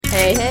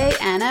Hey, hey,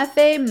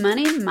 NFA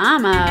Money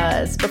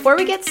Mamas. Before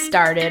we get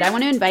started, I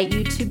want to invite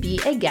you to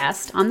be a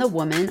guest on the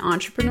Woman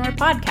Entrepreneur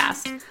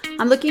Podcast.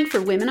 I'm looking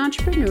for women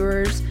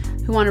entrepreneurs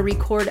who want to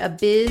record a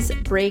biz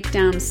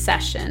breakdown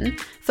session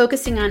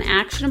focusing on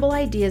actionable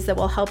ideas that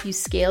will help you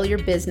scale your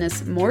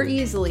business more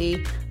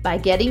easily by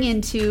getting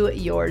into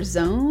your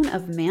zone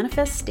of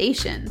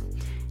manifestation.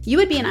 You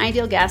would be an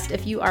ideal guest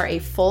if you are a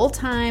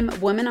full-time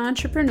woman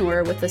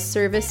entrepreneur with a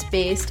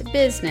service-based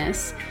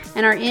business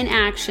and are in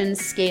action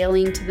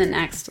scaling to the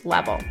next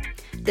level.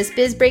 This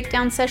biz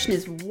breakdown session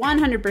is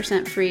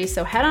 100% free,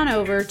 so head on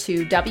over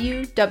to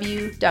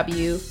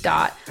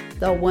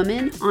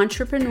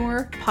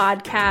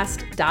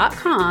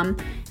www.thewomanontrepreneurpodcast.com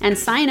and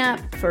sign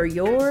up for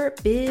your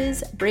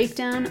biz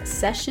breakdown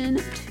session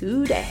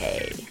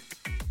today.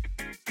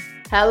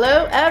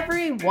 Hello,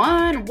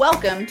 everyone.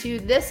 Welcome to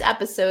this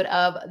episode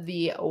of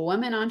the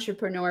Women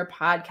Entrepreneur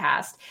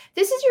Podcast.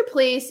 This is your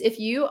place if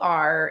you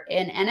are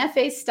an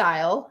NFA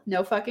style,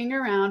 no fucking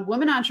around,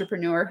 woman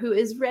entrepreneur who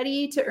is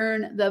ready to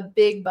earn the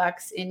big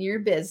bucks in your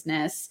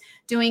business,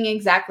 doing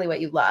exactly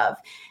what you love.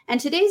 And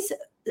today's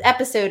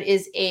episode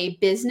is a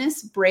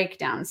business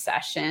breakdown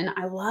session.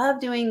 I love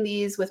doing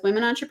these with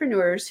women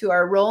entrepreneurs who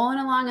are rolling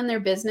along in their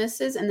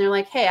businesses and they're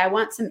like, hey, I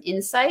want some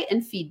insight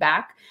and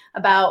feedback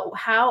about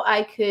how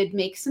I could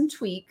make some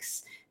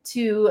tweaks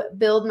to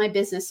build my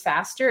business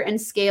faster and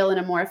scale in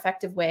a more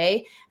effective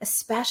way,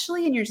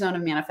 especially in your zone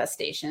of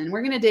manifestation.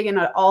 We're going to dig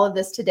into all of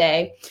this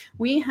today.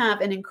 We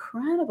have an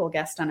incredible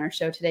guest on our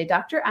show today,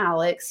 Dr.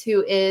 Alex,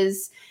 who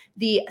is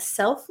the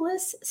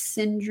Selfless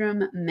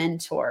Syndrome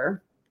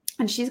Mentor.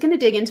 And she's going to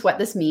dig into what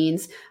this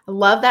means. I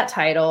love that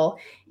title.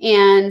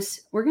 And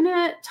we're going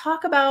to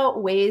talk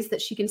about ways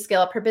that she can scale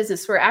up her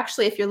business. We're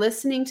actually, if you're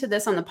listening to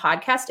this on the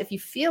podcast, if you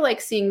feel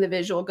like seeing the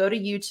visual, go to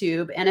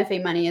YouTube.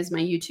 NFA Money is my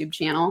YouTube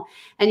channel.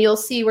 And you'll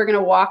see we're going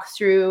to walk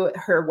through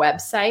her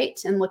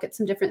website and look at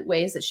some different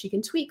ways that she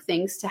can tweak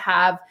things to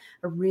have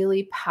a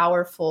really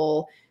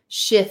powerful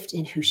shift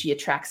in who she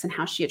attracts and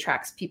how she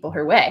attracts people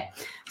her way.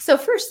 So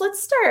first,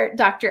 let's start,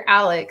 Dr.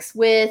 Alex,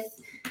 with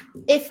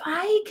if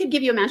I could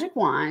give you a magic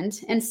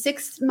wand and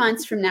 6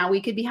 months from now, we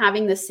could be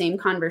having the same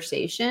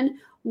conversation,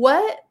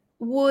 what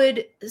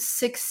would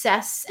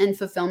success and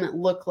fulfillment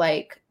look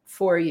like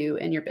for you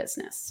in your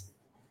business?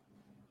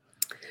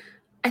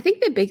 I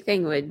think the big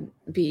thing would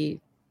be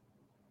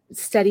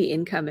steady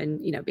income and,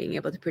 being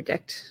able to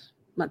predict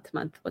month to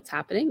month what's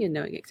happening and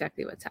knowing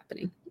exactly what's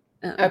happening.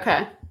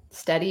 Okay.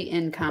 Steady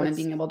income and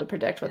being able to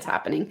predict what's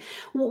happening.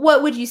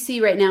 What would you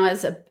see right now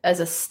as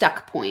a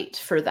stuck point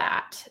for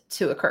that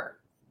to occur?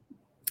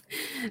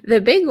 The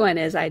big one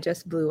is I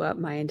just blew up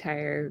my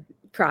entire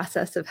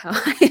process of how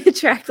I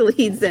attract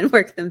leads and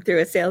work them through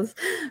a sales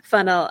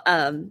funnel.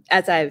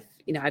 As I've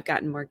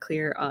gotten more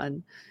clear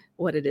on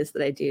what it is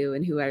that I do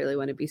and who I really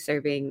want to be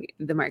serving,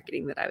 the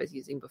marketing that I was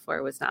using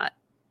before was not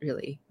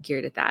really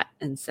geared at that.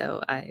 And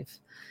so I've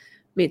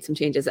made some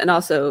changes and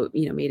also,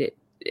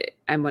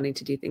 I'm wanting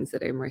to do things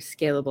that are more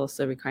scalable.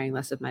 So requiring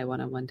less of my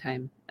one-on-one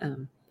time,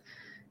 and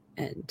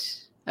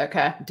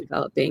okay.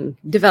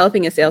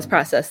 Developing a sales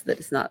process that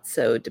is not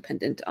so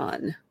dependent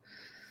on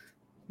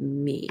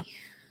me.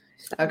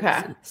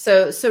 Okay.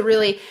 So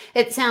really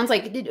it sounds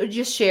like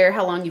just share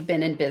how long you've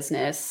been in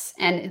business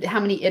and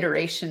how many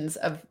iterations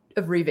of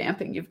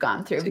revamping you've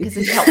gone through, because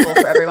it's helpful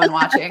for everyone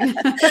watching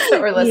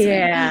or listening.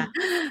 Yeah.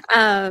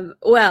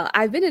 Well,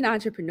 I've been an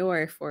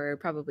entrepreneur for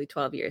probably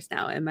 12 years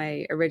now. And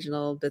my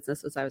original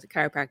business was I was a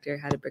chiropractor,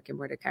 had a brick and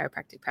mortar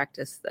chiropractic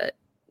practice that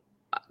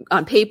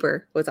on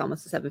paper was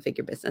almost a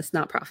 7-figure business,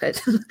 not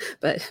profit,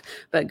 but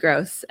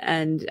gross.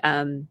 And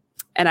I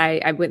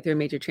went through a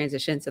major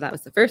transition. So that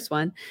was the first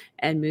one,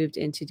 and moved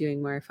into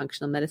doing more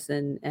functional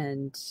medicine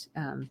and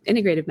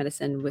integrative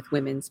medicine with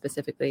women,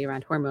 specifically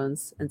around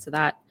hormones. And so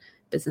that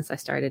business I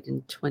started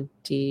in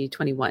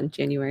 2021,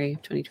 January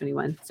of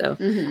 2021. So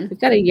we've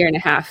got a year and a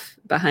half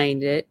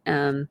behind it.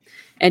 And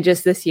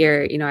just this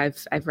year,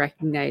 I've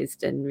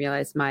recognized and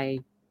realized my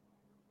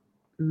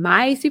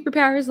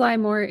superpowers lie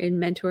more in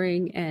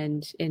mentoring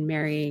and in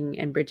marrying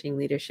and bridging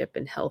leadership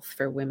and health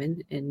for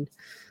women in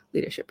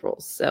leadership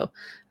roles. So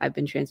I've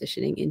been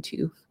transitioning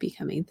into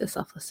becoming the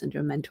Selfless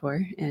Syndrome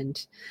Mentor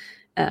and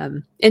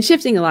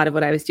shifting a lot of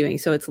what I was doing.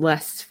 So it's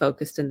less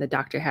focused in the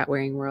doctor hat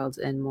wearing world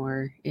and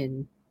more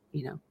in,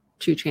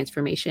 true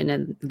transformation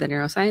and the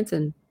neuroscience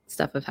and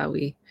stuff of how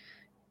we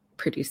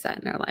produce that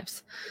in our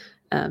lives.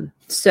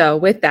 So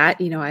with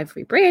that, I've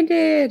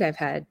rebranded, I've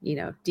had,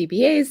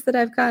 DBAs that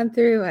I've gone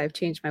through, I've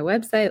changed my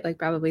website like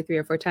probably 3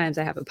 or 4 times.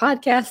 I have a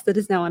podcast that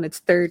is now on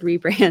its 3rd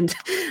rebrand.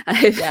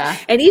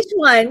 And each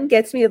one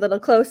gets me a little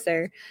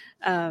closer.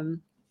 And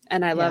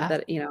I love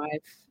that,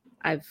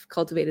 I've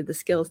cultivated the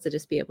skills to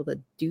just be able to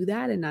do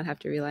that and not have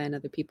to rely on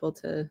other people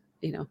to,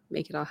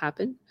 make it all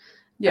happen.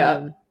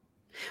 Yeah.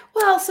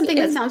 Well, something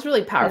that sounds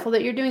really powerful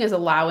that you're doing is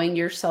allowing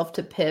yourself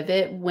to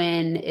pivot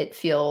when it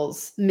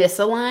feels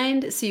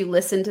misaligned. So you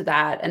listen to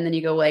that and then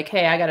you go like,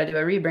 hey, I got to do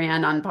a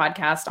rebrand on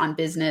podcast, on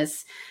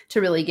business to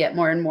really get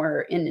more and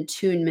more in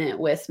attunement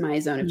with my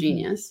zone of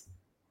genius.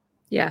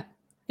 Yeah.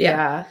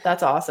 Yeah.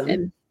 That's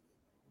awesome.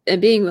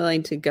 being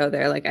willing to go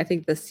there. Like, I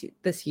think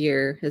this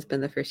year has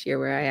been the first year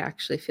where I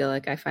actually feel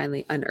like I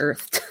finally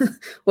unearthed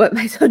what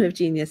my zone of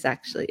genius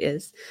actually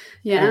is.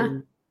 Yeah.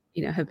 And,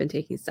 have been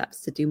taking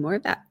steps to do more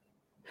of that.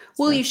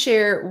 Will you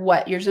share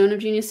what your zone of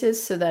genius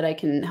is so that I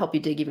can help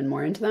you dig even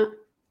more into that?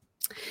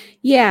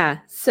 Yeah.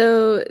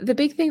 So the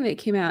big thing that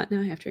came out, now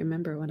I have to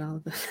remember what all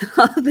of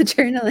the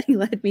journaling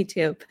led me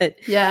to, but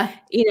yeah,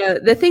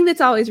 the thing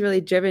that's always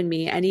really driven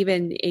me, and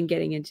even in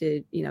getting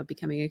into,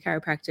 becoming a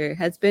chiropractor,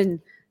 has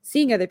been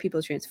seeing other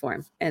people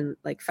transform and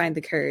like find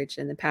the courage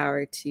and the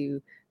power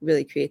to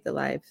really create the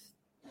life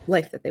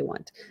that they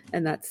want.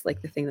 And that's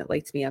like the thing that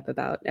lights me up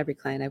about every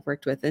client I've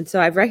worked with. And so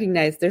I've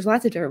recognized there's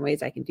lots of different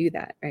ways I can do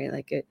that, right?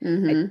 Like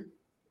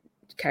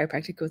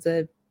chiropractic was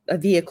a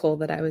vehicle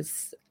that I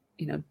was,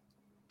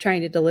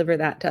 trying to deliver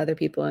that to other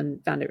people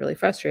and found it really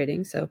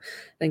frustrating. So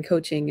then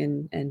coaching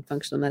and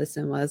functional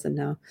medicine was, and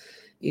now,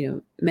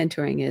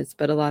 mentoring is,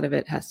 but a lot of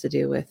it has to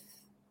do with,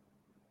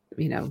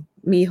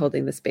 me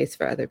holding the space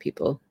for other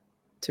people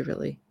to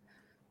really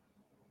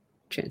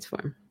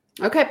transform.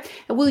 Okay.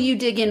 Will you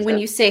dig in when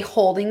you say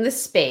holding the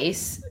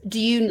space?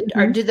 Do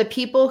the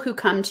people who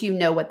come to you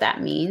know what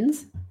that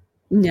means?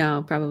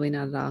 No, probably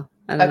not at all.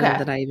 I don't know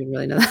that I even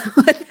really know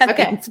what that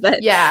means, but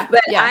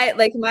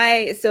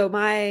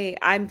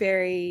I'm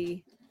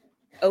very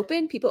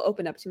open. People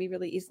open up to me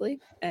really easily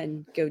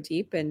and go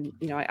deep. And,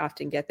 I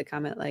often get the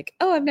comment like,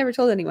 oh, I've never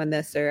told anyone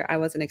this, or I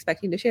wasn't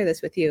expecting to share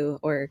this with you,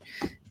 or,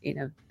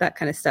 that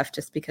kind of stuff,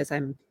 just because I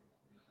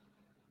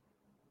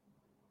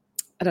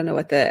don't know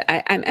what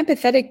I'm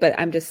empathetic, but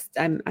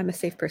I'm a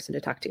safe person to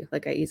talk to.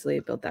 Like, I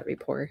easily build that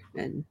rapport.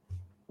 And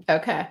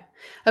Okay.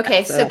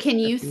 So can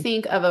you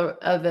think of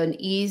an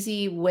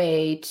easy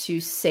way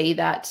to say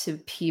that to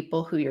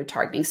people who you're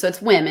targeting? So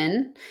it's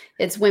women,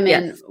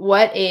 yes.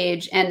 What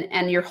age,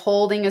 and you're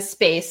holding a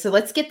space. So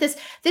let's get this.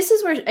 This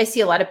is where I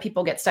see a lot of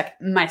people get stuck,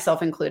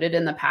 myself included,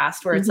 in the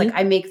past, where it's like,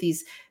 I make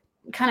these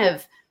kind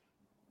of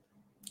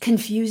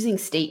confusing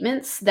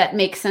statements that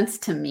make sense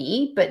to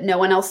me, but no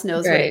one else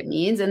knows what it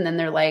means. And then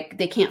they're like,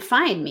 they can't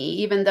find me,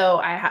 even though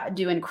I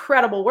do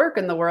incredible work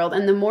in the world.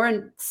 And the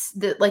more,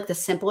 the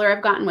simpler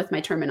I've gotten with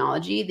my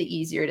terminology, the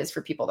easier it is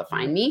for people to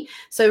find me.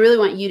 So I really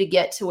want you to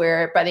get to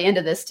where by the end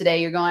of this today,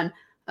 you're going,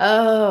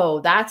 oh,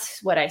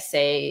 that's what I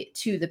say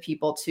to the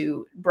people,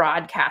 to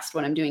broadcast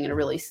what I'm doing in a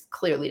really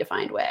clearly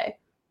defined way.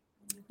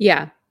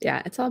 Yeah.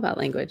 Yeah. It's all about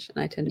language.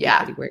 And I tend to be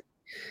pretty weird.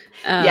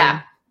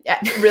 Yeah,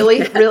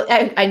 really.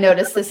 I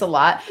notice this a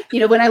lot.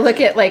 When I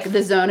look at like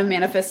the zone of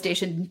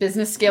manifestation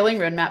business scaling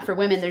roadmap for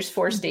women, there's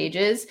 4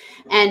 stages,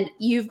 and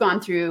you've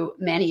gone through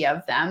many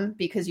of them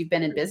because you've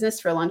been in business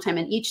for a long time.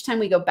 And each time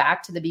we go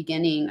back to the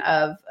beginning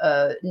of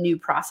a new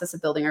process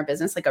of building our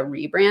business, like a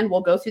rebrand,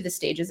 we'll go through the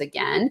stages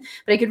again.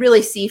 But I could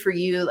really see for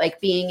you, like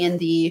being in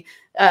the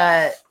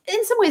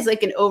in some ways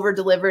like an over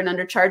deliver and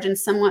undercharge, and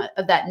somewhat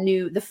of that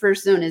the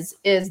first zone is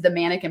the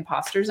manic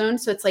imposter zone.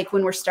 So it's like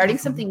when we're starting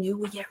something new,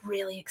 we get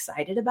really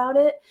excited about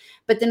it,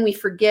 but then we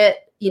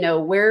forget,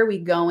 where are we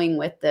going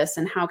with this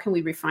and how can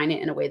we refine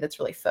it in a way that's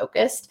really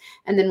focused?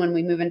 And then when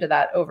we move into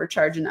that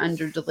overcharge and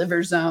under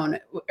deliver zone,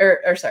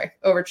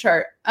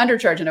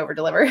 undercharge and over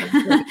deliver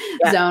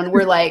zone,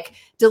 we're like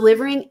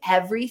delivering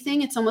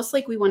everything. It's almost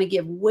like we want to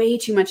give way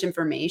too much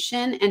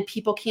information and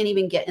people can't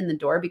even get in the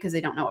door because they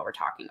don't know what we're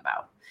talking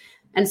about.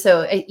 And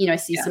so, I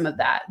see some of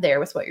that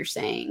there with what you're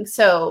saying.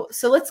 So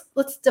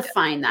let's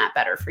define that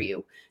better for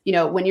you.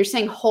 When you're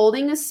saying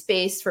holding a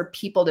space for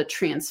people to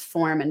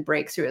transform and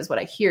break through is what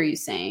I hear you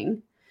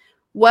saying.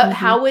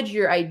 How would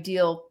your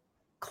ideal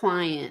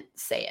client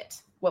say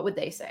it? What would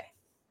they say?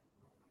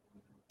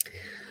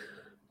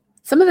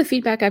 Some of the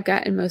feedback I've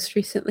gotten most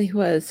recently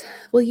was,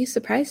 well, you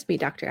surprised me,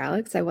 Dr.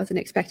 Alex. I wasn't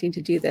expecting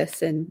to do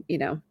this. And,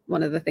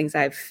 one of the things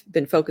I've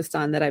been focused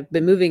on that I've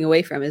been moving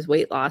away from is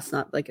weight loss.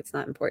 Not like it's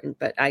not important,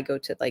 but I go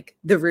to like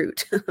the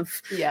root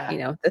of,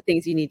 the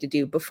things you need to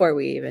do before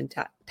we even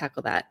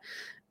tackle that.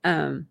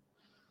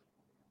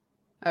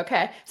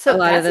 Okay. So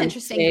that's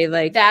interesting. Say,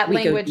 like, that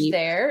language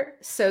there.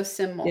 So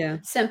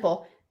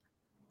simple.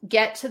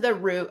 Get to the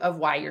root of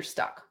why you're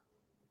stuck.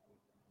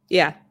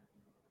 Yeah.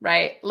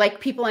 Right?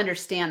 Like people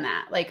understand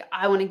that. Like,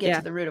 I want to get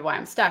to the root of why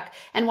I'm stuck.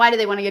 And why do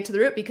they want to get to the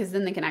root? Because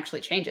then they can actually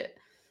change it.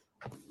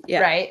 Yeah.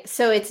 Right.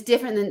 So it's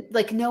different than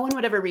like, no one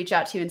would ever reach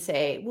out to you and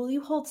say, will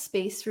you hold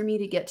space for me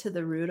to get to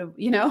the root of,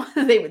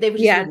 they would just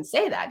wouldn't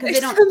say that. Because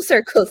they don't. Some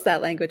circles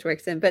that language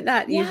works in, but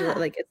not usually,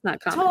 like it's not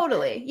common.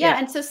 Totally. Yeah.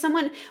 And so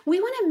we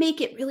want to make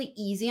it really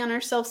easy on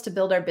ourselves to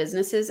build our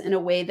businesses in a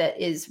way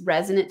that is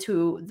resonant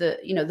to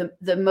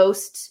the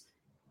most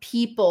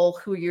people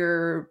who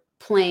you're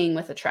playing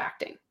with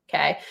attracting.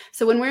 Okay.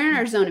 So when we're in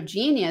our zone of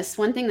genius,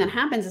 one thing that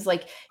happens is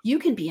like, you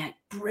can be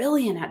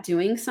brilliant at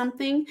doing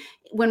something.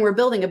 When we're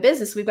building a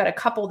business, we've got to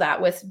couple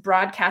that with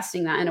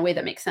broadcasting that in a way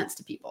that makes sense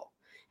to people.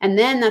 And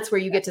then that's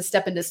where you get to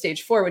step into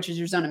stage 4, which is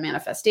your zone of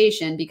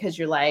manifestation, because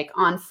you're like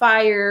on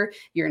fire,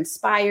 you're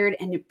inspired,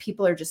 and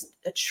people are just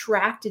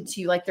attracted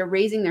to you. Like they're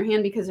raising their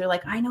hand because they're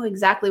like, I know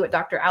exactly what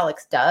Dr.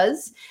 Alex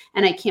does.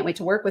 And I can't wait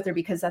to work with her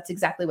because that's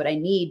exactly what I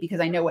need, because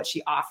I know what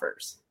she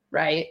offers.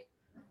 Right.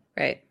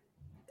 Right.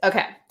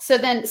 Okay. So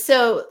then,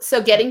 so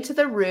getting to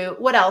the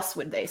root, what else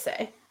would they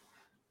say?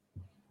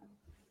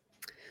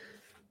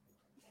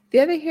 The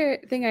other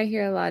thing I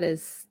hear a lot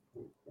is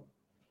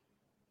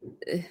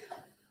a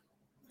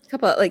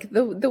couple, like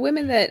the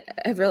women that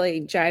have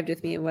really jived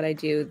with me in what I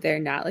do, they're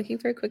not looking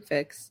for a quick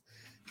fix.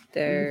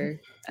 They're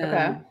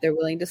they're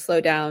willing to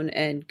slow down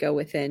and go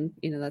within.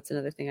 That's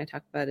another thing I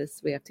talk about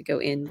is we have to go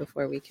in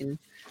before we can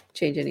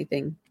change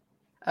anything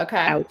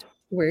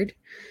outward.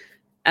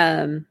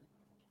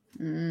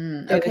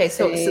 Okay.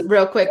 So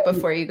real quick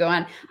before you go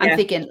on, I'm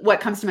thinking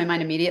what comes to my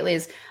mind immediately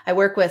is I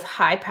work with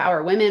high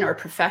power women or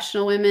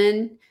professional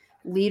women,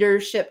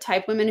 leadership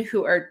type women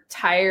who are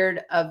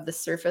tired of the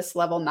surface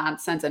level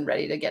nonsense and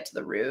ready to get to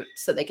the root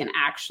so they can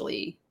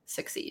actually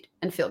succeed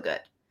and feel good.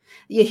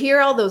 You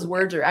hear all those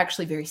words are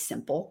actually very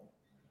simple.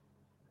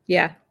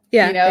 Yeah.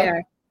 Yeah. They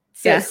are.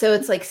 So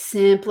it's like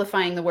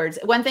simplifying the words.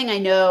 One thing I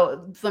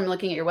know from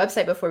looking at your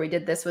website before we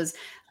did this was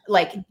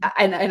like,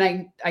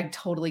 and I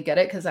totally get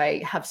it because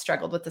I have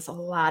struggled with this a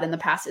lot in the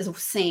past, is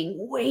saying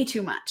way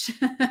too much.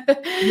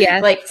 Yeah.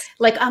 Like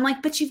I'm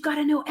like, but you've got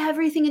to know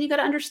everything and you got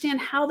to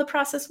understand how the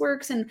process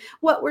works and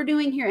what we're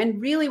doing here.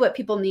 And really what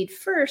people need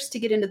first to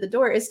get into the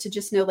door is to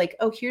just know like,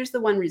 oh, here's the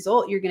one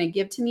result you're going to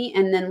give to me.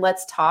 And then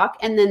let's talk.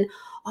 And then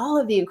all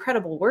of the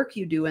incredible work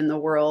you do in the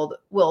world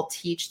will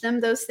teach them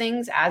those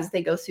things as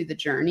they go through the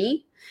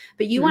journey.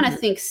 But you want to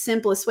think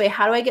simplest way.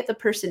 How do I get the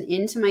person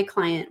into my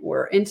client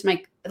or into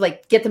my,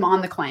 like, get them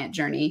on the client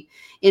journey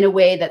in a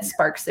way that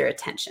sparks their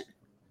attention?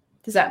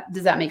 Does that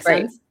make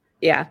sense?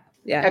 Yeah.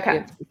 Yeah.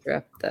 Okay.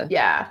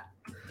 Yeah.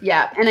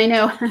 And I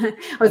know I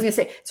was going to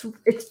say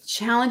it's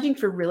challenging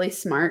for really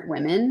smart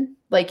women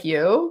like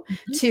you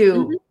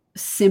to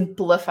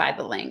simplify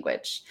the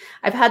language.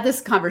 I've had this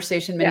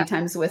conversation many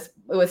times with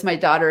my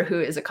daughter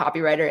who is a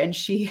copywriter, and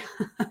she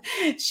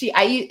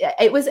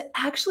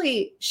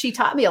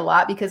taught me a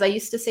lot because I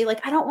used to say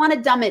like, I don't want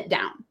to dumb it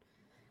down.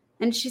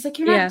 And she's like,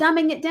 you're not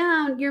dumbing it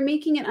down. You're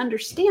making it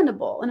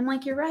understandable. And I'm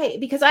like, you're right.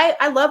 Because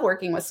I love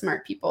working with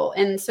smart people.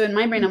 And so in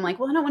my brain, I'm like,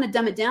 well, I don't want to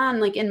dumb it down.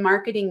 Like in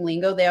marketing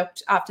lingo, they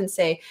often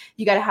say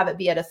you got to have it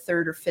be at a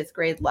 3rd or 5th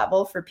grade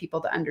level for people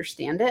to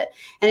understand it.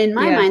 And in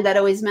my mind, that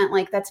always meant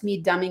like, that's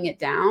me dumbing it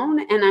down.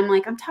 And I'm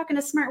like, I'm talking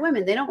to smart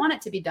women. They don't want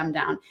it to be dumbed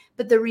down.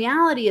 But the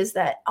reality is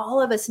that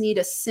all of us need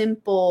a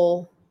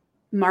simple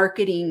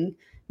marketing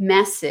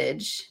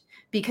message,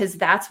 because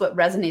that's what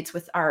resonates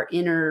with our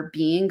inner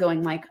being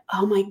going like,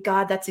 oh my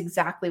God, that's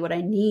exactly what I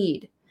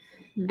need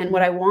and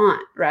what I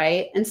want.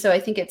 Right. And so I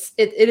think it's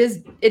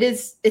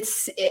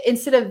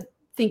instead of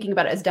thinking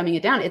about it as dumbing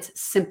it down, it's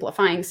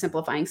simplifying,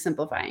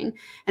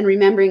 and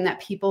remembering that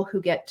people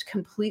who get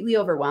completely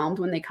overwhelmed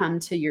when they come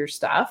to your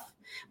stuff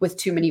with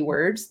too many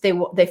words, they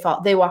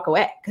walk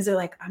away because they're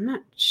like,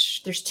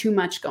 there's too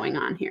much going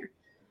on here.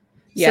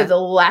 Yeah. So the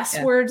less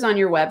words on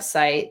your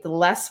website, the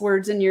less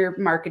words in your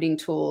marketing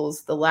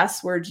tools, the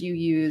less words you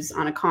use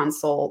on a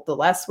consult, the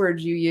less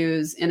words you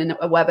use in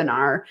a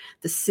webinar,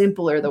 the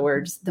simpler the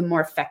words, the more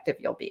effective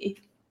you'll be.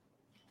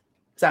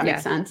 Does that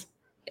make sense?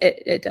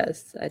 It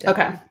does.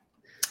 Okay.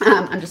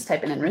 I'm just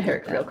typing in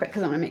real quick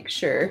because I want to make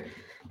sure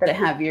that I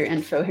have your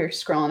info here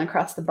scrolling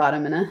across the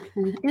bottom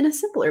in a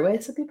simpler way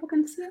so people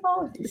can see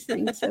all of these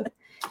things. So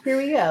here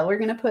we go. We're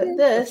going to put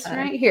this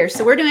right here.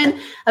 So we're doing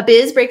a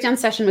biz breakdown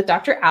session with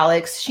Dr.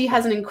 Alex. She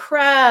has an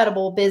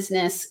incredible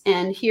business,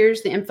 and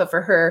here's the info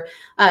for her,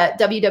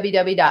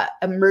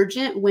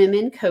 www.Emergent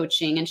Women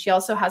Coaching. And she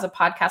also has a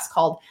podcast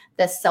called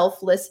The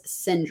Selfless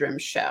Syndrome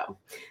Show.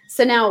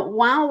 So now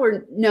while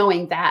we're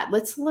knowing that,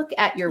 let's look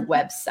at your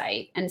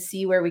website and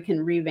see where we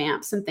can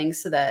revamp some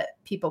things so that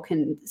people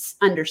can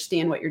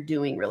understand what you're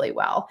doing really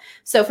well.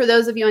 So for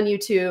those of you on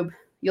YouTube,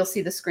 you'll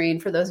see the screen.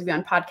 For those of you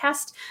on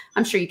podcast,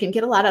 I'm sure you can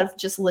get a lot out of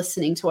just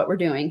listening to what we're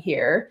doing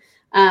here.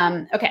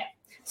 Okay.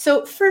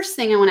 So first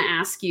thing I want to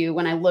ask you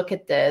when I look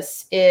at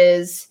this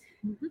is,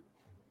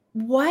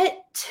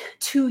 what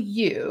to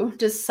you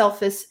does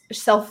selfless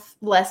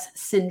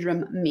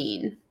syndrome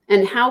mean?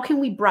 And how can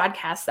we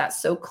broadcast that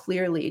so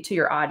clearly to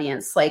your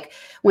audience? Like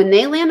when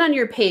they land on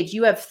your page,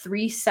 you have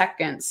 3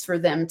 seconds for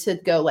them to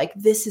go like,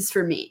 this is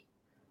for me.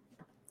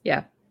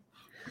 Yeah.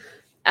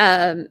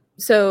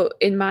 So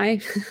in my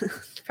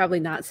probably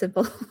not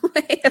simple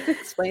way of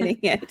explaining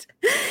it,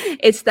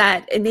 it's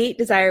that innate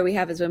desire we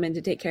have as women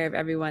to take care of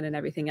everyone and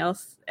everything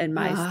else. And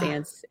my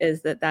stance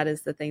is that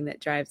is the thing that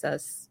drives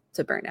us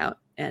to burnout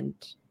and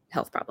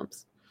health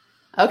problems.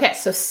 Okay.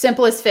 So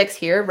simplest fix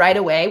here right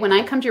away. When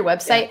I come to your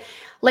website,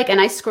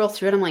 and I scroll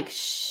through it, I'm like,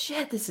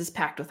 shit, this is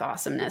packed with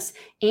awesomeness.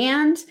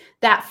 And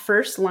that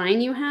first line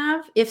you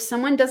have, if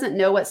someone doesn't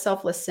know what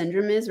selfless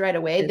syndrome is right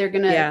away, they're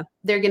going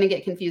to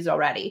get confused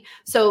already.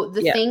 So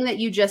the thing that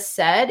you just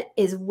said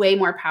is way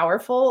more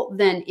powerful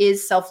than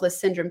is selfless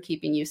syndrome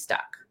keeping you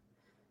stuck.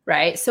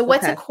 Right. So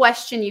what's a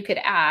question you could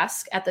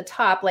ask at the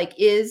top? Like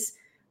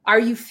are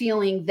you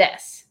feeling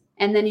this?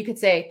 And then you could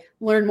say,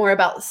 learn more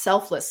about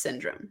selfless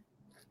syndrome.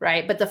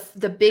 right? But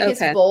the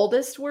biggest,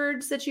 boldest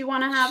words that you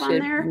want to have on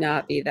there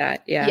not be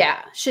that. Yeah.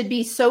 Yeah. Should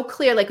be so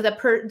clear. Like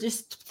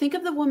just think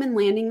of the woman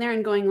landing there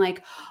and going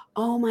like,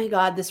 oh my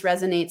God, this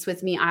resonates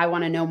with me. I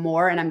want to know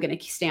more. And I'm going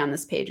to stay on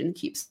this page and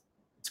keep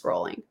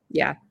scrolling.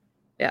 Yeah.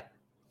 Yeah.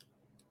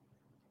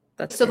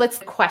 So let's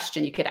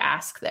question you could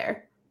ask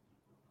there.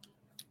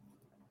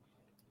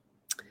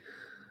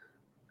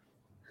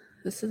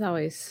 This is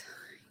always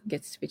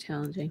gets to be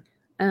challenging.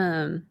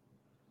 You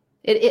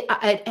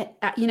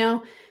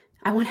know,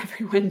 I want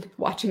everyone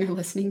watching or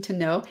listening to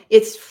know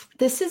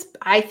this is,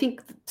 I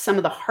think, some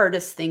of the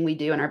hardest thing we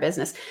do in our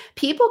business.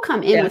 People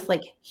come in with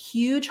like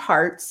huge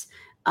hearts,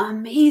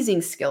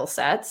 amazing skill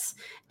sets,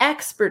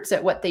 experts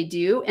at what they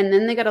do. And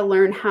then they got to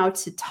learn how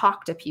to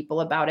talk to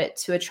people about it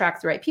to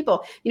attract the right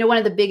people. You know, one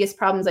of the biggest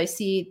problems I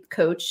see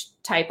coach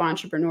type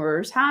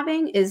entrepreneurs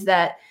having is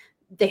that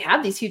they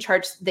have these huge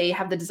hearts. They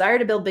have the desire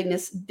to build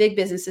big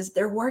businesses.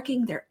 They're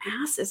working their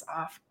asses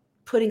off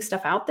putting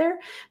stuff out there,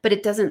 but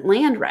it doesn't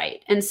land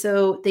right. And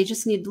so they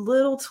just need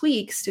little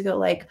tweaks to go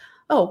like,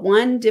 oh,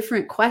 one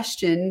different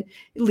question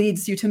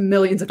leads you to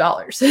millions of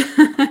dollars.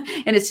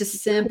 And it's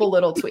just simple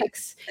little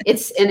tweaks.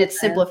 It's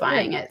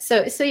simplifying it.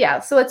 So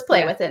let's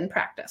play with it and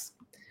practice.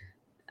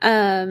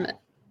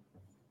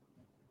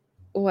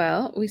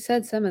 Well, we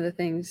said some of the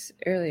things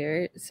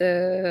earlier.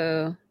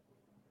 So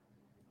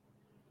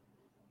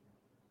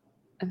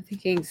I'm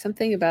thinking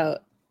something about,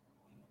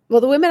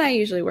 well, the women I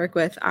usually work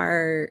with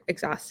are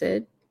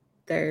exhausted.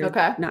 They're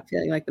not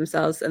feeling like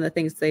themselves, and the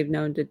things they've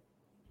known to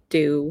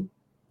do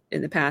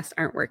in the past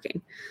aren't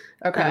working.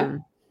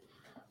 And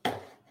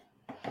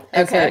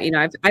so, you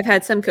know, I've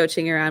had some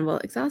coaching around, well,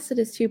 exhausted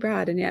is too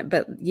broad. And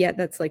yet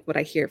that's like what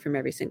I hear from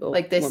every single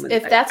like this. woman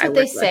If that's what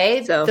they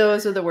say, so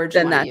those are the words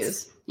you want to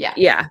use.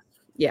 Yeah.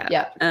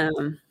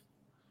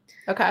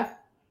 Okay.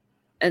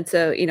 And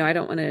so, you know, I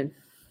don't want to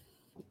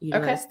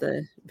utilize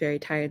the very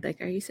tired, like,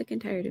 are you sick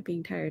and tired of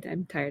being tired?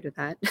 I'm tired of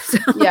that. So,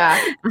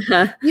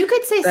 you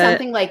could say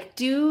something like,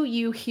 do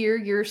you hear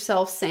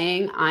yourself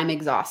saying I'm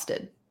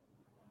exhausted?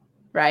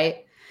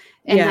 Right.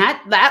 And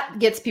that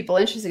gets people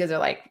interested because they're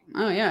like,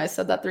 oh yeah, I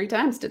said that 3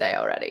 times today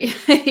already.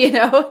 You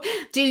know,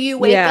 do you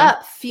wake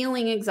up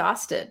feeling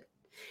exhausted?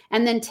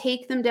 And then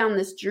take them down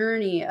this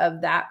journey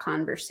of that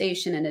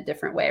conversation in a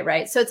different way.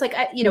 Right. So it's like,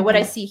 what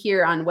I see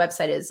here on the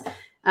website is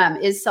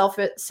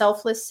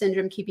selfless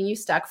syndrome keeping you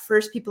stuck?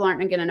 First, people aren't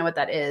going to know what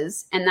that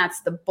is. And that's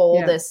the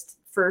boldest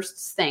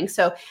first thing.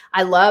 So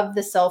I love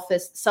the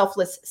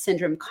selfless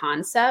syndrome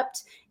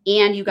concept.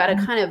 And you got to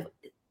kind of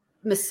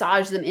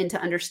massage them into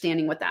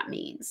understanding what that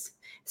means.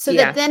 So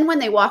that then when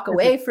they walk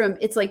away from,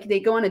 it's like they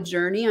go on a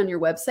journey on your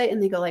website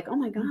and they go like, oh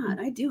my God,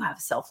 I do have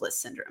selfless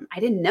syndrome. I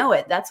didn't know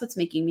it. That's what's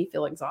making me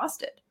feel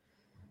exhausted.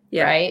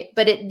 Right.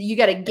 But you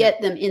got to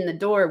get them in the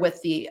door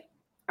with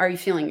are you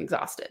feeling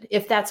exhausted?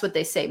 If that's what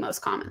they say most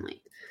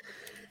commonly.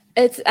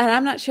 And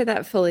I'm not sure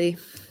that's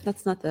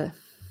not the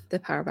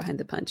power behind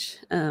the punch.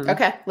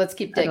 Okay. Let's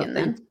keep digging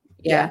then.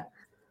 Yeah.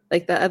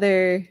 Like the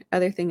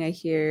other thing I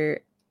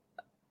hear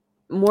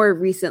more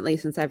recently,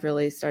 since I've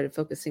really started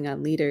focusing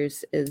on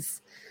leaders, is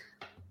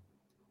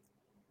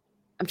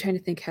I'm trying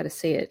to think how to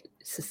say it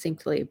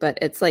succinctly, but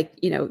it's like,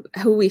 you know,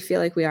 who we feel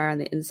like we are on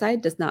the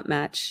inside does not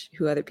match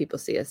who other people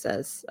see us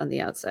as on the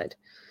outside.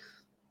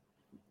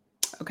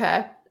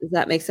 Okay. Does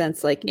that make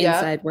sense? Like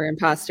inside we're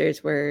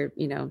imposters, we're,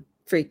 you know,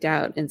 freaked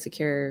out,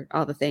 insecure,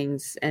 all the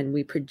things. And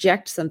we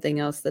project something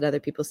else that other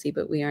people see,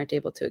 but we aren't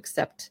able to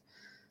accept.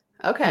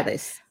 Okay.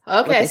 So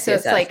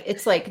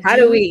it's like, how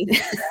do we?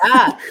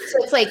 So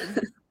it's like,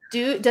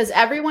 does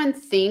everyone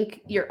think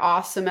you're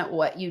awesome at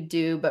what you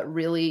do, but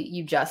really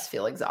you just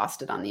feel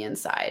exhausted on the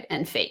inside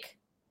and fake,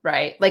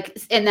 right? Like,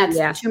 and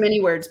that's too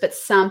many words, but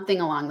something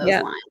along those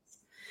lines.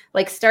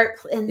 Like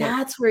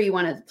that's where you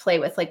want to play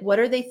with, like, what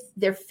are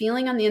they're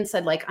feeling on the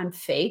inside? Like, I'm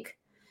fake.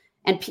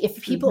 And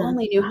if people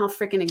only knew how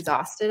freaking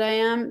exhausted I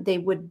am, they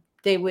would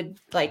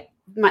like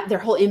their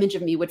whole image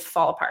of me would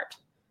fall apart.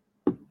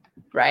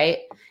 Right.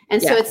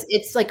 And so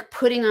it's like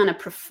putting on a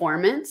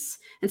performance.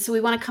 And so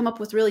we want to come up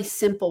with really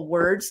simple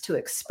words to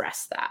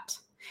express that.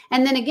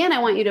 And then again, I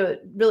want you to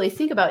really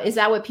think about, is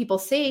that what people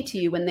say to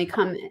you when they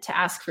come to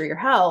ask for your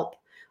help?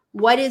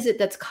 What is it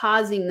that's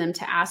causing them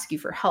to ask you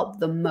for help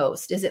the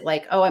most? Is it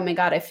like, oh my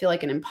God, I feel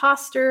like an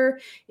imposter?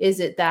 Is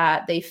it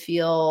that they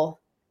feel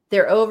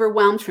they're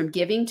overwhelmed from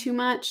giving too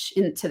much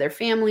into their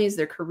families,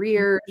 their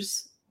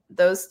careers,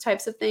 those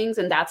types of things?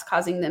 And that's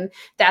causing them,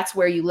 that's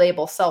where you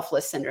label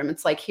selfless syndrome.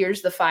 It's like,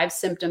 here's the 5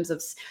 symptoms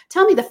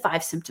tell me the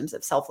 5 symptoms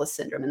of selfless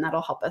syndrome. And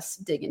that'll help us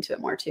dig into it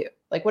more too.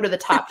 Like, what are the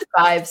top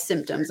 5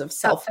 symptoms of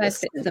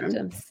selfless syndrome?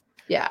 Symptoms.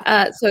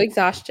 Yeah. So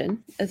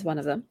exhaustion is one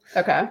of them.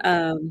 Okay.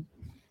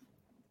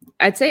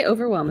 I'd say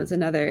overwhelm is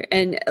another.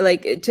 And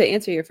like, to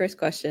answer your first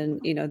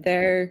question, you know,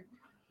 they're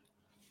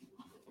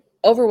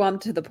overwhelmed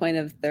to the point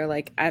of they're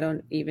like, I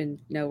don't even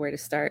know where to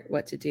start,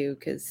 what to do,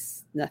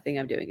 because nothing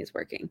I'm doing is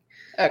working.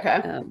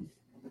 Okay.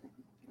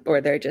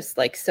 Or they're just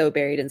like so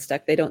buried and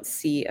stuck, they don't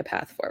see a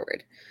path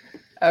forward.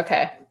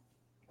 Okay.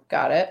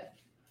 Got it.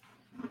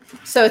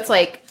 So it's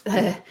like,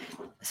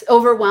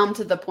 overwhelmed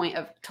to the point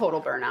of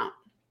total burnout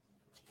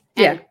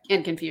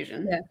and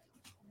confusion. Yeah.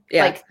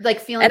 Yeah. Like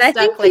feeling and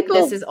stuck, like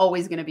this is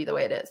always going to be the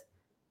way it is.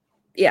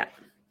 Yeah.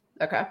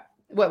 Okay.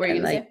 What were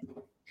you going to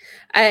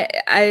say?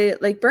 I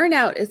like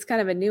burnout is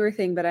kind of a newer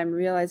thing, but I'm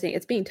realizing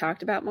it's being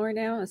talked about more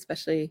now,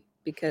 especially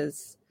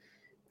because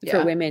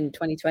for women,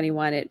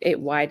 2021, it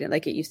widened.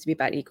 Like it used to be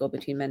about equal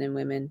between men and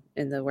women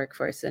in the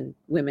workforce, and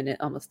women, it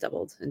almost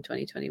doubled in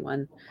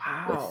 2021.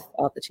 Wow. With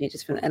all the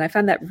changes from that. And I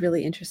found that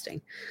really interesting.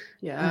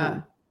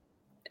 Yeah.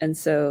 And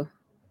so,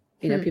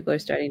 people are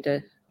starting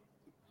to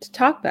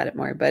talk about it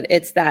more, but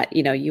it's that,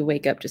 you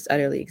wake up just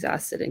utterly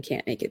exhausted and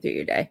can't make it through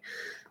your day.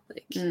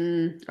 Like,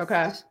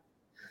 okay.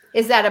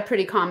 Is that a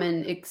pretty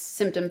common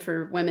symptom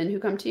for women who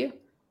come to you?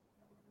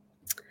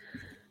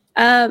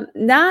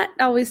 Not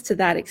always to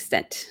that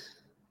extent.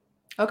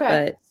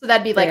 Okay. So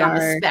that'd be like on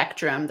the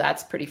spectrum.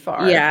 That's pretty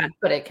far. Yeah.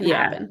 But it can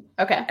happen.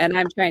 Okay. And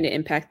I'm trying to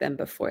impact them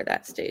before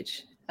that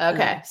stage.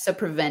 Okay. So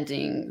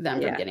preventing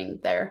them from getting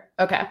there.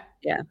 Okay.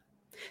 Yeah.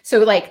 So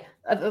like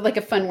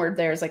a fun word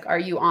there is like, are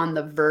you on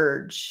the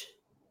verge?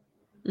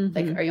 Mm-hmm.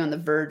 Like, are you on the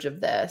verge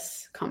of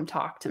this? Come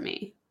talk to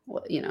me.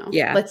 Well,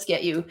 let's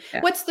get you.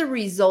 Yeah. What's the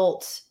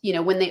result,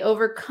 when they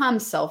overcome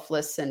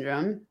selfless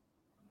syndrome?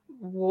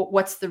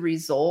 What's the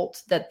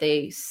result that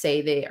they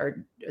say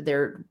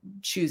they're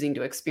choosing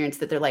to experience,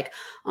 that they're like,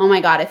 oh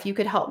my God, if you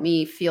could help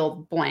me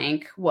feel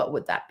blank, what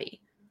would that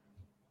be?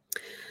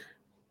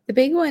 The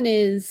big one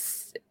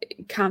is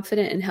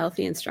confident and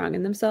healthy and strong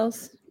in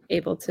themselves,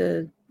 able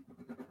to,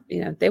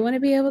 they want to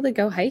be able to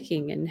go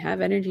hiking and have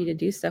energy to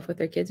do stuff with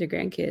their kids or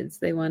grandkids.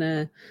 They want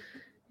to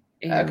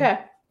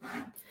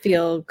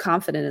feel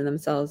confident in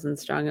themselves and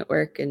strong at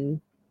work.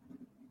 And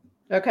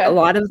a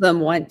lot of them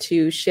want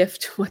to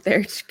shift what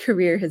their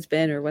career has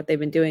been or what they've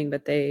been doing,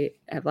 but they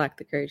have lacked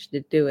the courage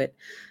to do it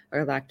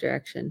or lack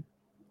direction.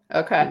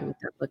 Okay. What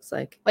that looks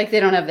like. Like they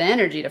don't have the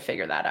energy to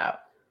figure that out.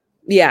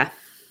 Yeah.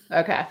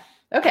 Okay.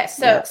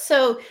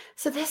 So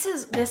this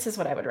is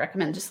what I would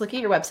recommend. Just look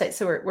at your website.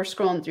 So we're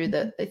scrolling through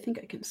I think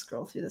I can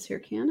scroll through this here.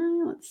 Can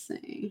I? Let's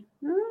see.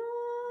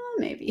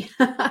 Maybe.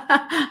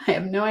 I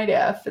have no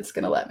idea if it's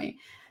going to let me.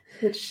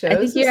 It shows. I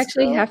think you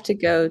actually have to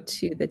go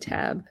to the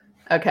tab.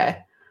 Okay.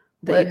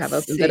 That you have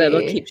open, but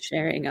it'll keep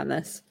sharing on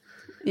this.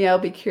 Yeah, I'll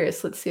be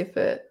curious. Let's see if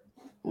it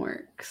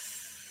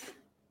works.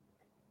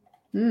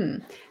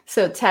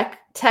 So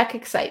tech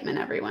excitement,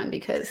 everyone,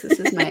 because this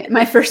is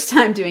my first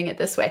time doing it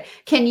this way.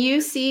 Can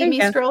you see me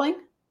scrolling?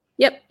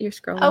 Yep, you're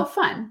scrolling. Oh,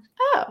 fun.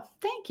 Oh,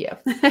 thank you.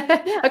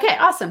 Okay,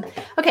 awesome.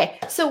 Okay,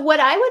 so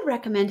what I would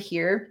recommend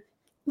here,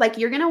 like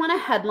you're going to want a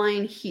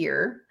headline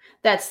here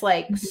that's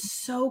like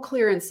so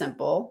clear and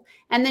simple.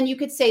 And then you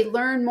could say,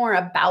 learn more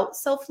about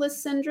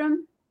selfless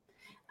syndrome.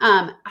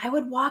 I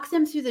would walk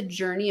them through the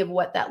journey of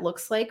what that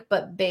looks like,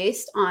 but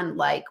based on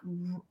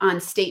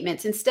on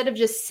statements. Instead of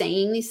just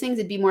saying these things,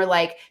 it'd be more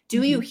like,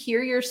 do you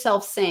hear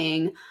yourself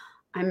saying,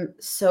 I'm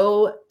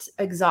so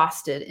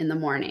exhausted in the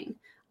morning.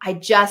 I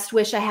just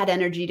wish I had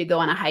energy to go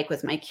on a hike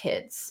with my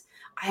kids.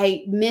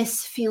 I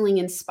miss feeling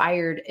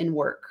inspired in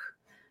work.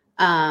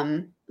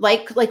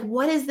 Like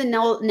what is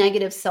the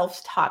negative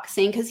self-talk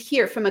saying? Because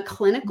here, from a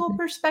clinical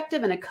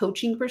perspective and a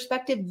coaching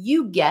perspective,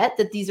 you get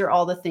that these are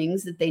all the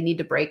things that they need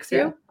to break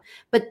through,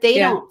 but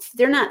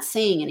they're not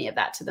saying any of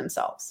that to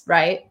themselves,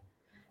 right?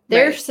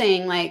 They're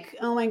saying like,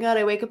 oh my God,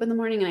 I wake up in the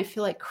morning and I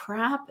feel like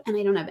crap and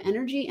I don't have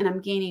energy and I'm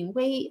gaining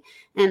weight.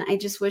 And I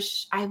just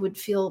wish I would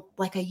feel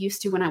like I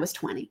used to when I was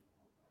 20.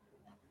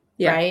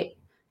 Yeah. Right.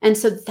 And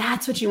so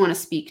that's what you want to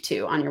speak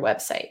to on your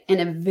website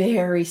in a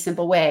very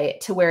simple way,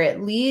 to where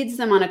it leads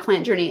them on a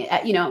client journey.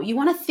 You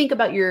want to think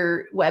about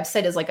your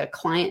website as like a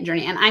client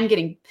journey. And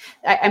I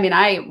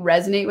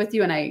resonate with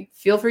you and I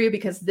feel for you,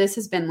 because this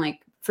has been like,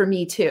 for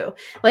me too.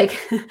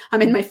 Like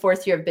I'm in my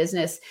 4th year of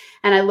business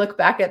and I look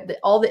back at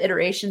all the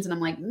iterations and I'm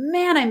like,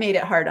 man, I made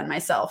it hard on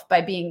myself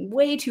by being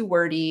way too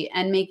wordy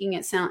and making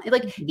it sound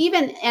like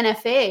even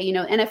NFA,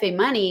 NFA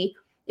money.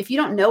 If you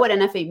don't know what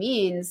NFA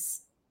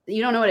means,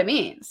 you don't know what it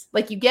means.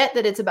 Like you get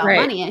that it's about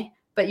money,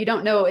 but you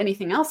don't know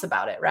anything else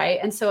about it. Right.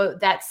 And so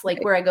that's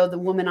like where I go, the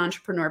Woman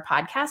Entrepreneur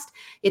podcast.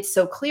 It's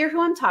so clear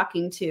who I'm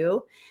talking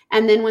to.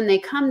 And then when they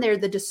come there,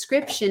 the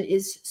description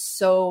is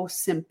so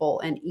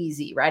simple and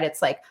easy, right?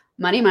 It's like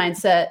money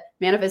mindset,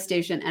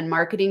 manifestation, and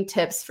marketing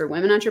tips for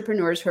women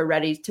entrepreneurs who are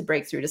ready to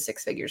break through to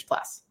 6 figures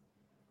plus,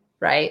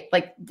 right?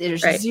 Like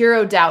there's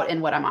zero doubt in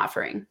what I'm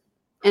offering.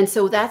 And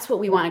so that's what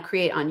we want to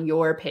create on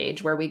your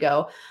page, where we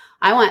go,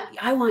 I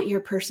want your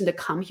person to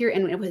come here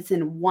and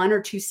within 1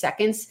 or 2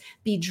 seconds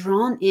be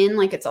drawn in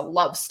like it's a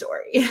love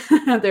story.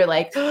 They're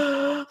like,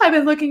 oh, I've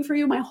been looking for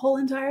you my whole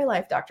entire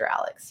life, Dr.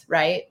 Alex,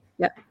 right?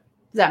 Yep.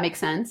 Does that make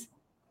sense?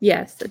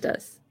 Yes, it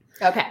does.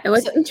 Okay. And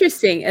what's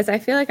interesting is I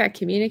feel like I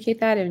communicate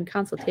that in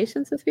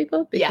consultations with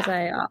people, because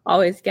I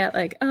always get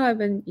like, oh, I've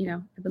been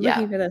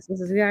looking for this.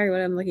 This is exactly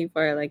what I'm looking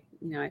for. Like,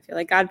 I feel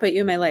like God put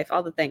you in my life,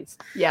 all the things.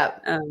 Yeah.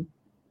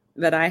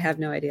 but I have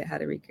no idea how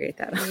to recreate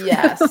that.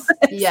 Yes.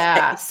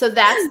 Yeah. So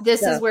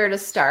this is where to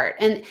start.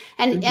 And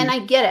I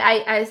get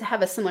it. I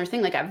have a similar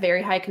thing, like a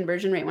very high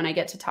conversion rate when I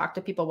get to talk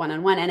to people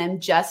one-on-one, and I'm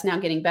just now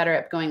getting better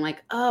at going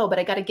like, oh, but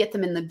I got to get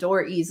them in the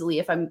door easily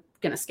if I'm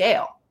going to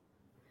scale.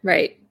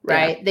 Right.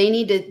 Right. Yeah.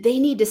 They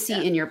need to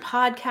see in your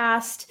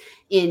podcast,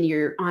 on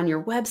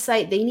your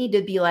website, they need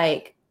to be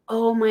like,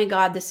 oh my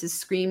God, this is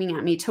screaming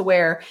at me, to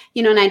where,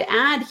 and I'd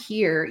add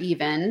here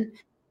even,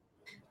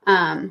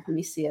 let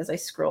me see as I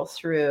scroll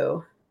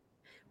through,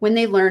 when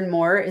they learn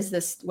more,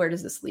 where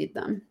does this lead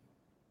them?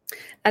 It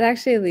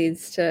actually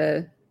leads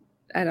to,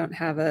 I don't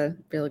have a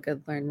really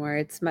good learn more.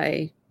 It's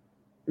my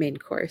main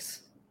course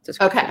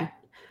description.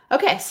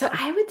 Okay. So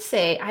I would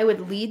say I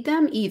would lead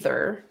them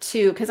either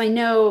to, because I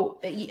know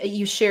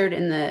you shared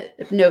in the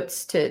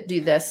notes to do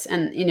this,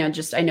 and,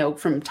 I know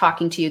from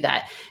talking to you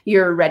that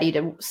you're ready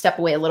to step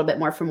away a little bit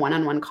more from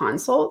one-on-one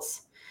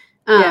consults.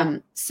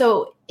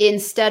 So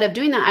instead of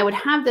doing that, I would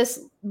have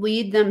this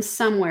lead them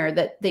somewhere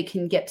that they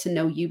can get to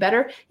know you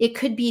better. It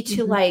could be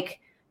to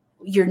like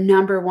your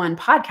number one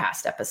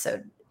podcast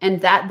episode,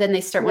 and then they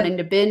start wanting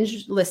to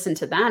binge listen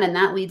to that, and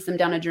that leads them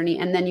down a journey.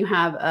 And then you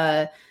have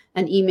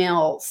an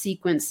email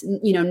sequence,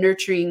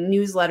 nurturing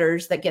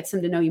newsletters that gets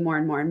them to know you more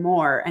and more and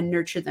more, and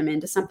nurture them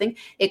into something.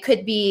 It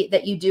could be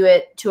that you do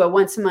it to a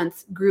once a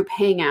month group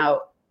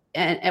hangout,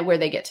 and where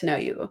they get to know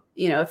you,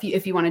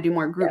 if you want to do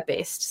more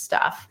group-based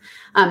stuff.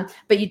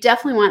 But you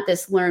definitely want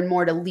this learn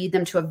more to lead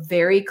them to a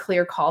very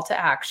clear call to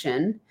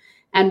action,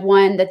 and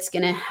one that's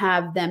going to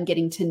have them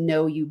getting to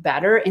know you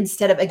better,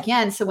 instead of,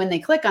 again, so when they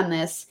click on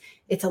this,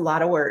 it's a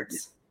lot of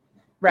words,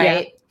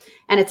 right? Yeah.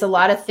 And it's a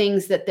lot of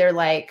things that they're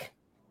like,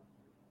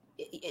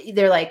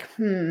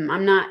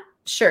 I'm not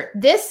sure.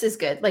 This is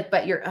good.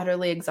 But you're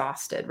utterly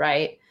exhausted,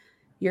 right?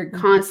 You're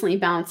constantly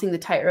balancing the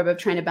tightrope of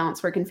trying to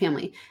balance work and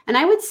family. And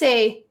I would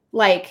say,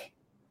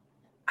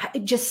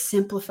 just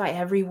simplify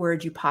every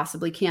word you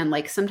possibly can.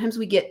 Sometimes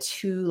we get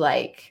too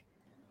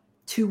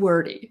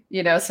wordy,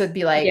 so it'd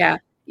be like,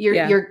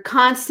 you're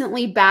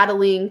constantly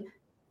battling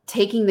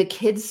taking the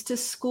kids to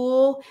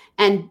school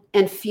and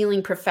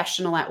feeling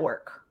professional at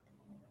work,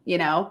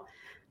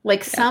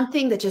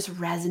 something that just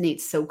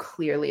resonates so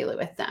clearly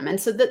with them. And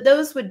so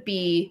those would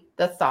be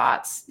the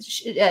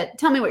thoughts.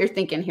 Tell me what you're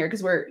thinking here,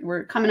 because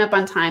we're coming up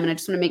on time, and I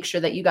just want to make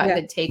sure that you got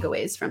good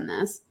takeaways from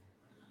this.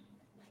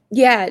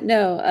 Yeah,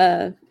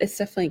 no, it's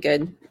definitely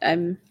good.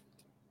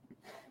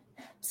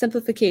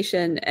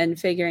 Simplification and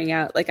figuring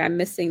out, I'm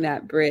missing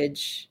that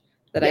bridge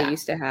that I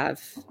used to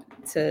have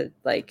to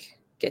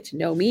get to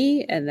know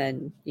me, and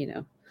then,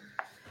 come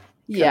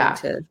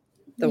into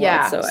the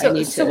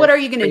world. So what are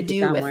you going to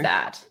do with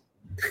that?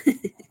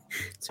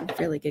 It's a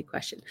really good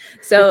question.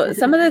 So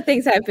some of the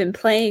things I've been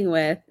playing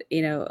with,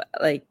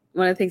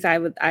 one of the things I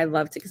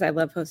love to, because I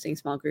love hosting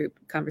small group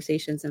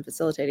conversations and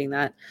facilitating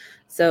that.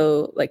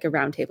 So a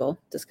roundtable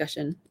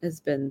discussion has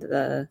been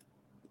the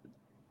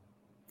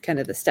kind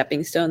of the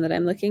stepping stone that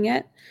I'm looking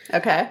at.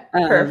 Okay,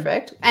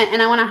 perfect.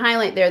 And I want to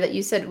highlight there that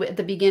you said at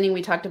the beginning,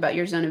 we talked about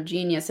your zone of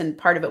genius, and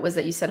part of it was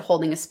that you said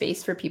holding a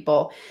space for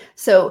people.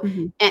 So,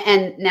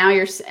 and now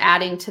you're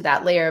adding to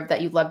that layer of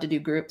that you love to do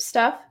group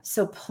stuff.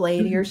 So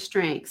play to your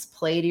strengths,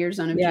 play to your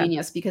zone of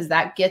genius, because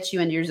that gets you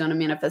into your zone of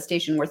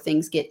manifestation, where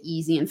things get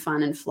easy and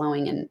fun and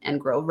flowing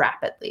and grow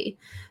rapidly.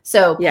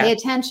 So pay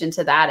attention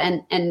to that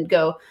and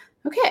go,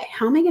 okay,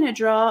 how am I going to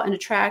draw and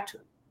attract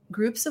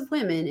groups of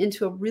women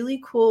into a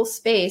really cool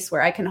space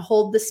where I can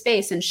hold the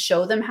space and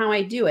show them how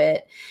I do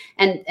it.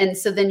 And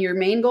so then your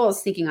main goal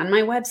is thinking, on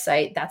my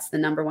website, that's the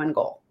number one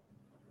goal.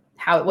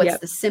 What's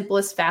the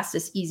simplest,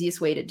 fastest, easiest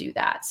way to do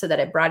that, so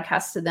that it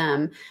broadcasts to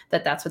them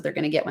that that's what they're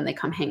going to get when they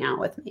come hang out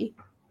with me.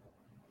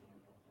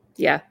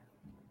 Yeah.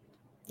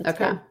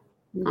 That's okay.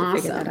 Awesome.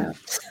 Figure that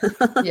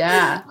out.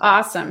 Yeah.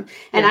 Awesome.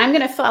 And I'm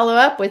going to follow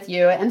up with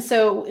you. And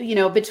so,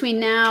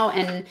 between now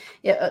and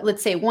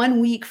let's say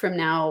 1 week from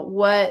now,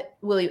 what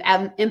will you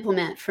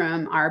implement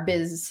from our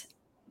biz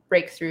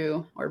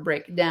breakthrough or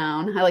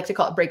breakdown? I like to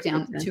call it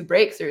breakdown to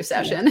breakthrough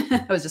session.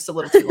 I was just a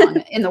little too long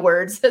in the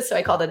words. So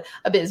I called it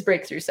a biz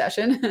breakthrough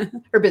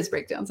session or biz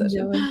breakdown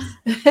session.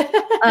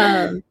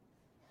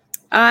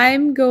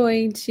 I'm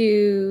going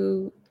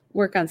to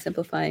work on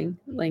simplifying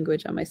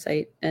language on my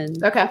site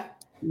and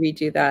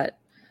redo that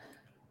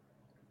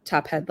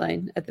top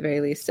headline at the very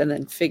least, and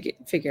then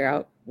figure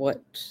out what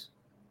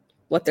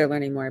they're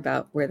learning more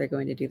about, where they're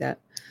going to do that.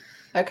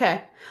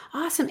 Okay.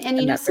 Awesome.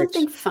 And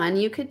something fun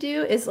you could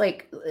do is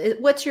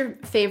what's your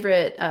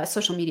favorite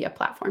social media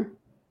platform?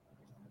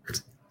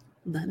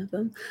 None of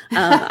them.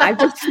 I've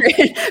just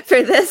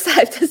for this,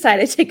 I've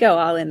decided to go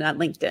all in on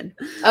LinkedIn.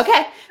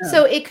 Okay.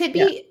 So it could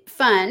be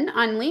fun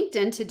on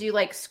LinkedIn to do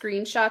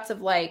screenshots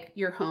of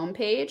your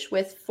homepage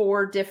with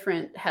 4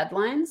 different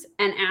headlines,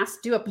 and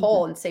do a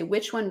poll and say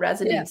which one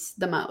resonates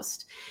the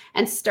most,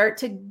 and start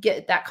to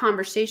get that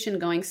conversation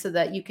going, so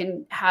that you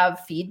can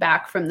have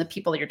feedback from the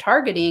people you're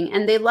targeting.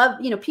 And they love,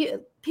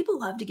 people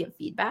love to give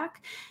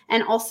feedback.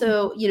 And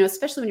also,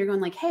 especially when you're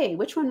going like, hey,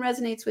 which one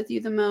resonates with you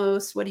the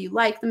most? What do you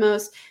like the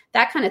most?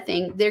 That kind of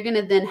thing. They're going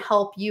to then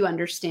help you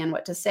understand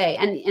what to say.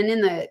 And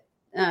in the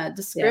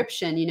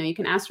description, you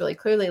can ask really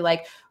clearly,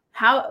 like,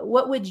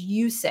 what would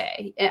you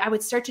say? I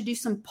would start to do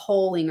some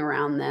polling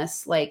around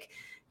this. Like,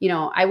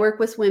 I work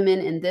with women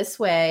in this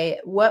way.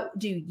 What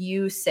do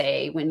you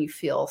say when you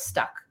feel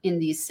stuck in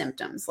these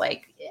symptoms?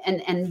 Like,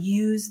 and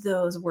use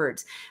those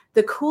words.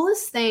 The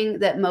coolest thing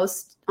that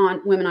most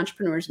women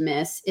entrepreneurs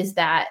miss is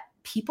that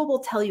people will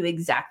tell you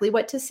exactly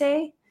what to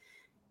say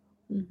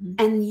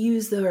and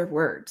use their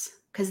words,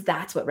 because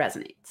that's what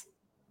resonates.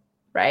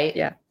 Right?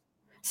 Yeah.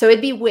 So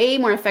it'd be way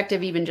more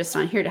effective even just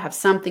on here to have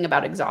something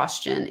about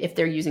exhaustion if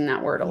they're using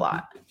that word a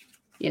lot,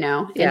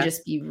 and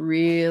just be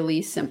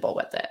really simple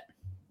with it.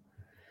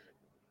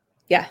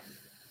 Yeah.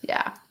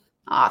 Yeah.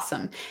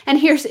 Awesome. And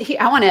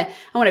I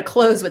want to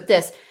close with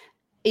this.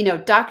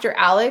 Dr.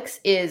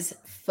 Alex is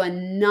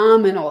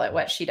phenomenal at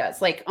what she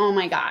does. Like, oh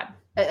my God,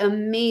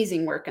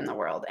 amazing work in the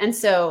world. And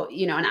so,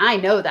 and I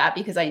know that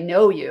because I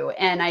know you,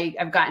 and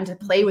I've gotten to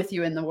play with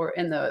you in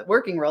the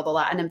working world a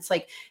lot. And it's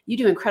like, you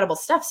do incredible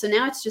stuff. So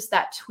now it's just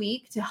that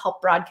tweak to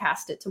help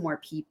broadcast it to more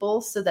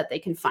people so that they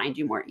can find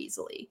you more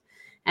easily.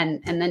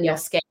 And then you'll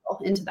scale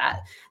into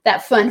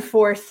that fun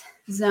fourth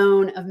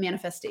zone of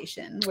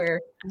manifestation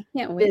where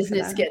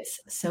business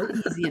gets so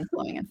easy and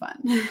flowing and fun.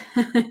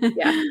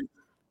 Yeah.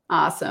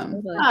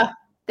 Awesome.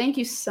 Thank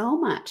you so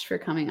much for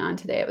coming on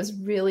today. It was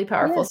really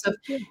powerful. So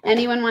if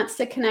anyone wants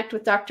to connect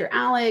with Dr.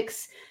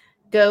 Alex,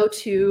 go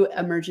to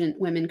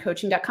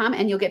emergentwomencoaching.com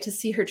and you'll get to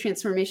see her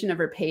transformation of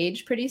her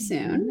page pretty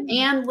soon,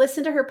 and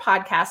listen to her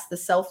podcast, The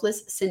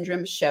Selfless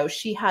Syndrome Show.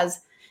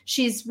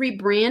 She's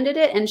rebranded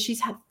it and she's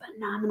had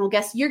phenomenal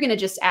guests. You're going to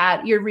just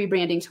you're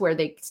rebranding to where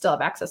they still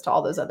have access to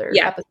all those other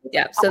episodes.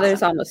 Yeah. So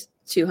there's almost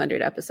 200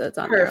 episodes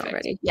on there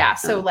already. Yeah.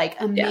 So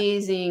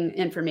amazing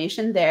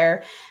information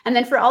there. And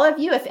then for all of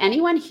you, if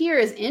anyone here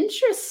is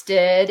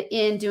interested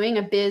in doing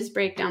a biz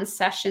breakdown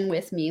session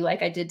with me,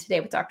 like I did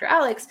today with Dr.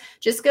 Alex,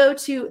 just go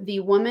to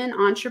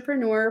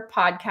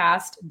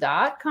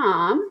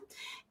thewomanentrepreneurpodcast.com.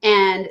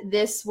 And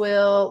this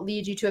will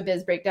lead you to a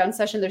biz breakdown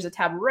session. There's a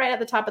tab right at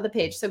the top of the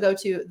page. So go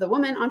to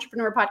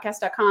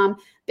thewomanentrepreneurpodcast.com,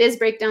 biz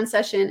breakdown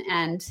session,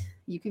 and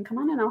you can come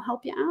on and I'll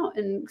help you out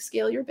and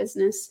scale your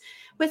business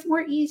with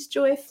more ease,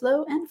 joy,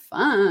 flow, and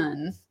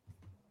fun.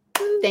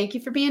 Thank you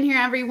for being here,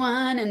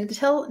 everyone. And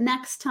until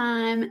next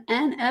time,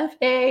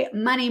 NFA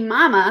Money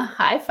Mama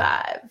high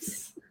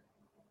fives.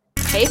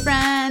 Hey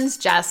friends,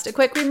 just a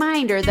quick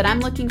reminder that I'm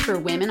looking for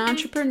women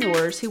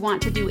entrepreneurs who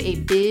want to do a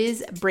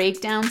biz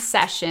breakdown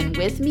session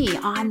with me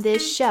on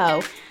this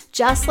show,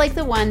 just like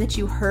the one that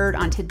you heard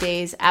on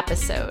today's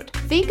episode.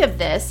 Think of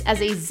this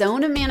as a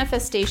zone of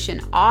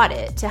manifestation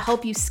audit to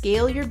help you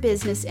scale your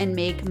business and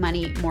make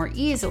money more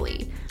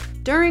easily.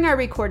 During our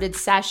recorded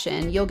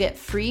session, you'll get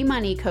free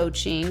money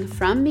coaching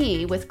from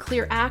me with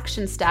clear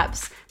action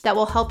steps that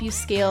will help you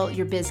scale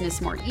your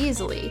business more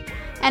easily.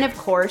 And of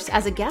course,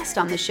 as a guest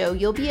on the show,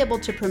 you'll be able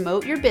to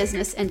promote your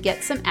business and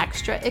get some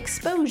extra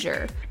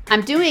exposure.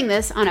 I'm doing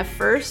this on a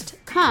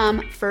first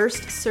come,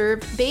 first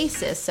served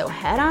basis. So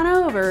head on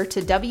over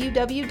to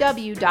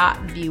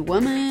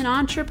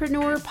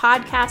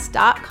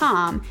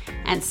www.thewomanentrepreneurpodcast.com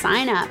and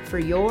sign up for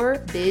your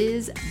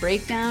biz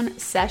breakdown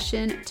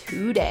session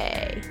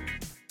today.